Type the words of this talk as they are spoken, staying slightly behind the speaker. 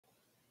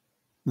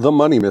The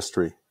Money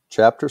Mystery,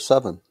 Chapter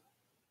 7,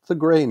 The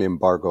Grain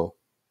Embargo.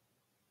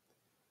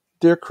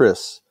 Dear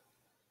Chris,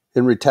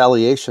 in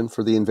retaliation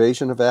for the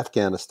invasion of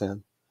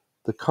Afghanistan,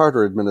 the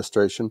Carter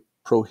administration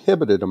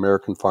prohibited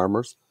American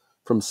farmers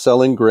from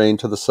selling grain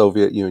to the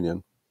Soviet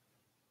Union.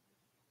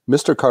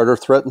 Mr. Carter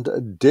threatened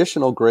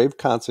additional grave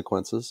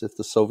consequences if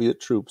the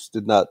Soviet troops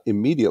did not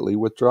immediately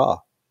withdraw.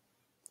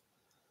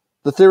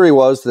 The theory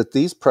was that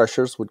these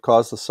pressures would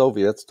cause the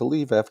Soviets to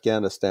leave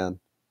Afghanistan.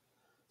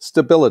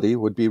 Stability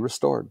would be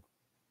restored.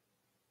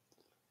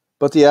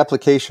 But the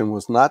application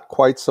was not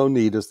quite so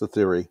neat as the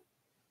theory.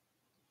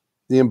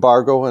 The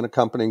embargo and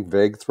accompanying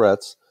vague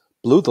threats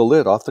blew the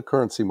lid off the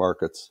currency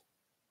markets.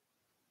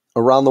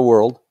 Around the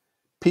world,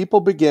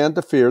 people began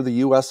to fear the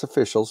U.S.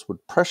 officials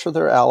would pressure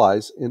their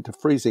allies into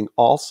freezing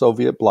all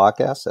Soviet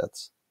bloc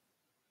assets.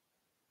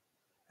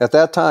 At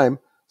that time,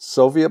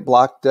 Soviet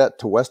bloc debt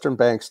to Western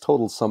banks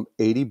totaled some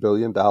 $80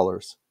 billion.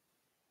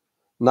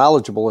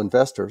 Knowledgeable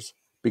investors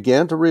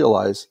began to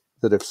realize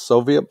that if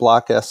Soviet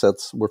bloc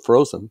assets were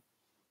frozen,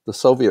 the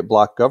Soviet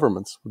bloc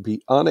governments would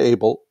be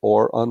unable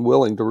or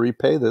unwilling to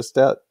repay this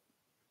debt.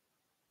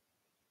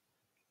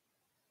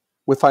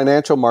 With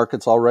financial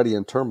markets already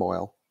in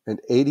turmoil, an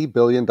 $80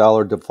 billion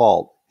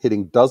default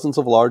hitting dozens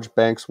of large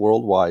banks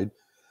worldwide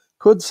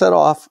could set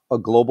off a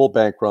global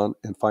bank run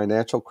and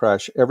financial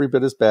crash every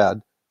bit as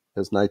bad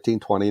as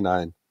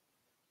 1929.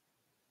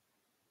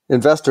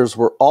 Investors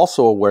were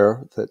also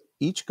aware that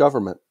each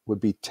government would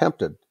be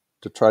tempted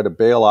to try to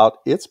bail out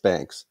its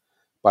banks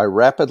by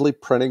rapidly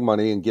printing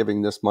money and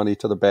giving this money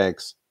to the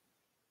banks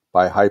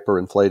by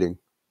hyperinflating.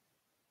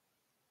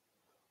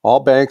 All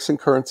banks and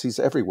currencies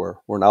everywhere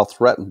were now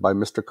threatened by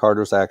Mr.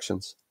 Carter's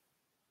actions.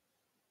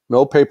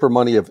 No paper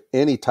money of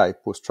any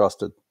type was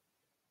trusted.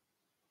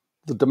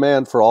 The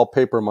demand for all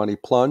paper money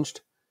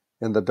plunged,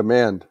 and the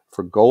demand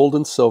for gold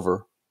and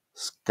silver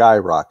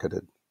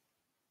skyrocketed.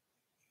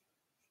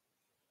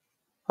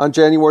 On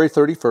January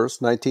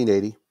 31st,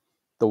 1980,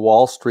 the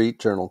Wall Street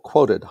Journal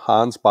quoted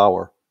Hans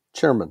Bauer,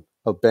 chairman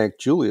of Bank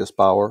Julius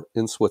Baer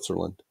in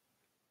Switzerland.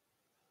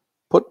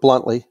 Put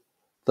bluntly,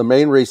 the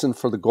main reason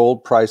for the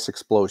gold price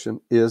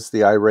explosion is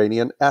the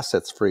Iranian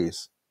assets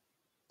freeze.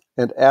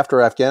 And after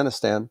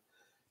Afghanistan,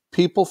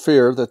 people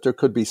fear that there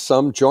could be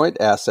some joint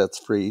assets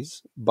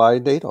freeze by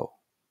NATO.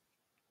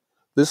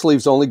 This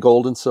leaves only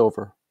gold and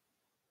silver.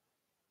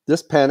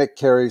 This panic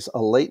carries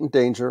a latent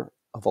danger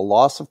of a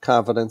loss of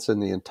confidence in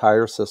the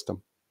entire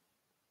system.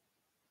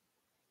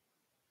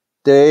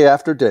 Day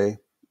after day,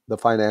 the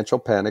financial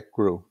panic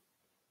grew.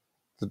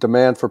 The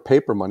demand for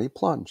paper money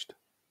plunged.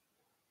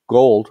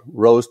 Gold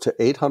rose to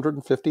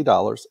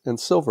 $850 and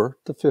silver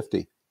to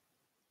 $50.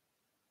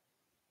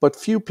 But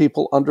few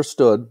people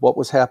understood what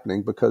was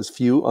happening because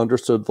few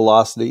understood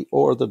velocity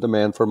or the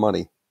demand for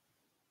money.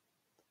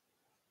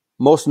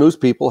 Most news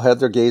people had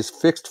their gaze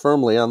fixed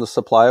firmly on the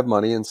supply of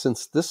money, and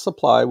since this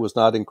supply was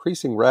not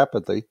increasing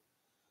rapidly,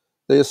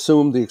 they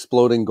assumed the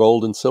exploding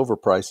gold and silver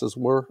prices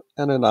were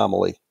an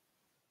anomaly.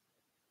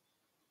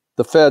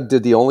 The Fed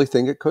did the only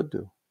thing it could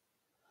do.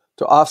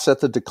 To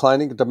offset the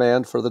declining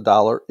demand for the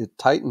dollar, it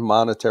tightened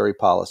monetary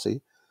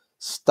policy,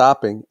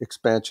 stopping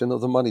expansion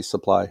of the money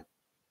supply.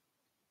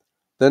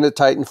 Then it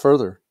tightened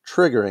further,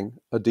 triggering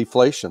a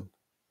deflation.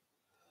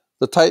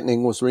 The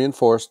tightening was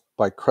reinforced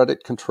by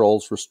credit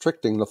controls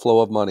restricting the flow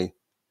of money.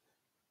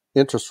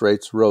 Interest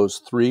rates rose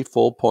 3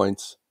 full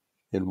points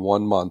in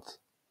 1 month.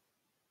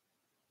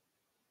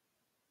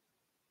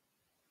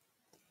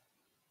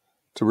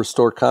 To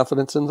restore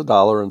confidence in the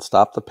dollar and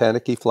stop the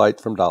panicky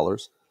flight from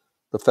dollars,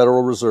 the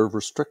Federal Reserve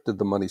restricted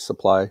the money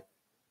supply.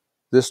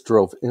 This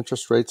drove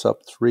interest rates up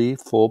 3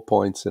 full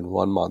points in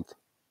 1 month.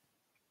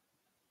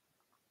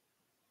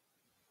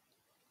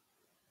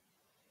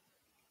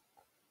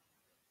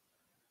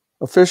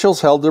 Officials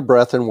held their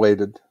breath and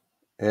waited,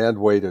 and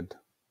waited.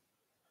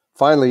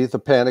 Finally, the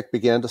panic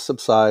began to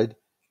subside,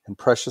 and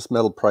precious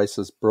metal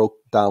prices broke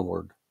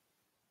downward.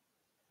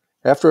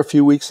 After a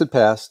few weeks had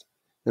passed,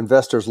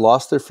 investors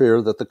lost their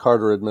fear that the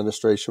Carter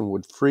administration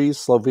would freeze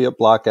Soviet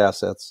bloc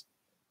assets.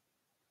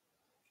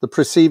 The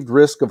perceived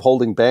risk of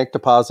holding bank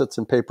deposits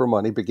and paper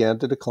money began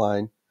to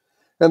decline,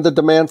 and the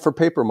demand for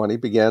paper money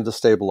began to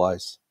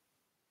stabilize.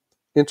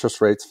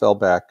 Interest rates fell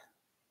back.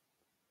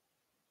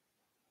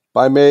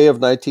 By May of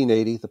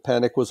 1980, the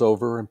panic was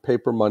over and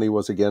paper money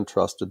was again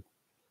trusted,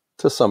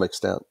 to some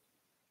extent.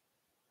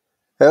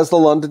 As the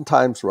London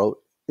Times wrote,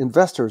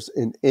 investors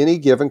in any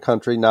given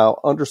country now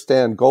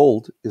understand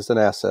gold is an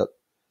asset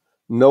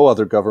no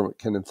other government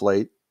can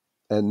inflate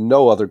and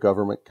no other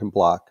government can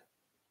block.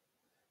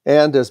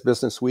 And as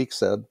Business Week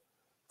said,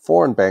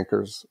 foreign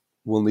bankers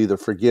will neither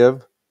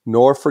forgive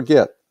nor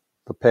forget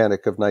the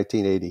panic of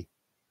 1980.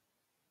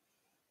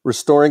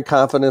 Restoring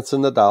confidence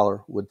in the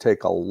dollar would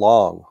take a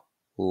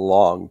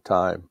long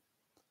time.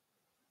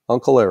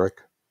 Uncle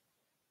Eric.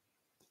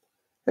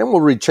 And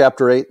we'll read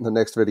Chapter 8 in the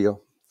next video.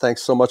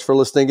 Thanks so much for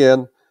listening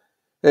in.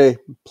 Hey,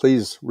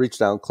 please reach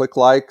down, click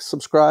like,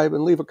 subscribe,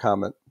 and leave a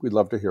comment. We'd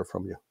love to hear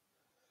from you.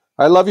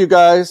 I love you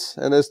guys,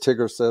 and as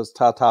Tigger says,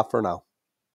 ta-ta for now.